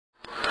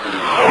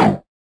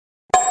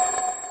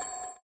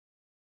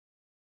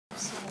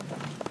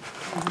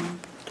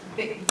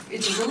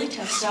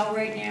sell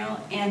right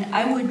now, and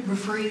I would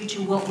refer you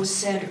to what was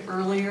said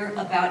earlier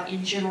about,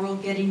 in general,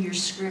 getting your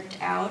script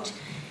out.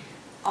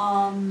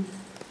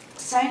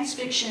 Science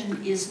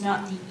fiction is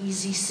not the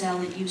easy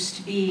sell it used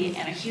to be,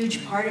 and a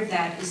huge part of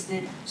that is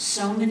that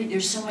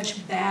there's so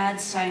much bad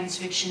science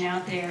fiction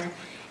out there,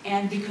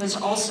 and because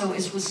also,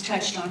 as was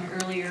touched on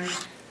earlier,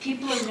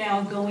 people are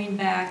now going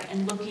back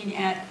and looking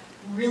at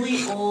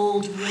really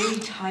old,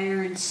 really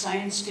tired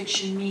science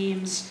fiction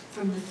memes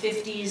from the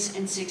 50s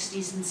and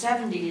 60s and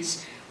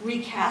 70s,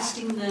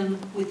 recasting them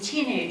with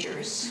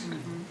teenagers,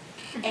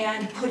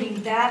 and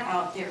putting that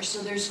out there. So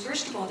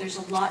first of all, there's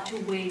a lot to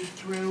wade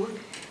through,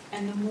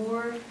 and the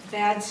more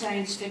bad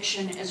science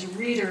fiction as a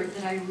reader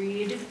that I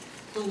read,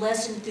 the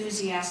less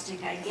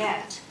enthusiastic I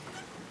get.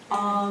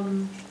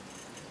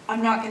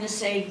 I'm not going to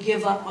say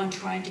give up on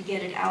trying to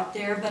get it out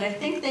there, but I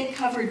think they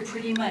covered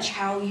pretty much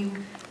how you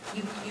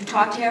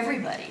talk to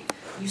everybody.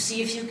 You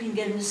see if you can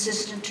get an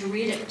assistant to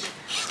read it.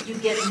 You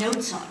get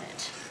notes on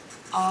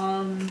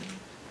it.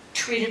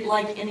 Treat it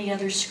like any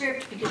other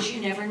script, because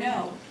you never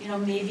know. You know,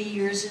 maybe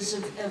yours is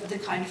of the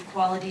kind of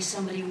quality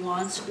somebody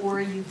wants, or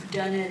you've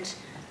done it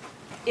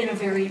in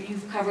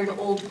you've covered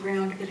old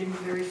ground, but in a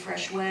very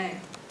fresh way.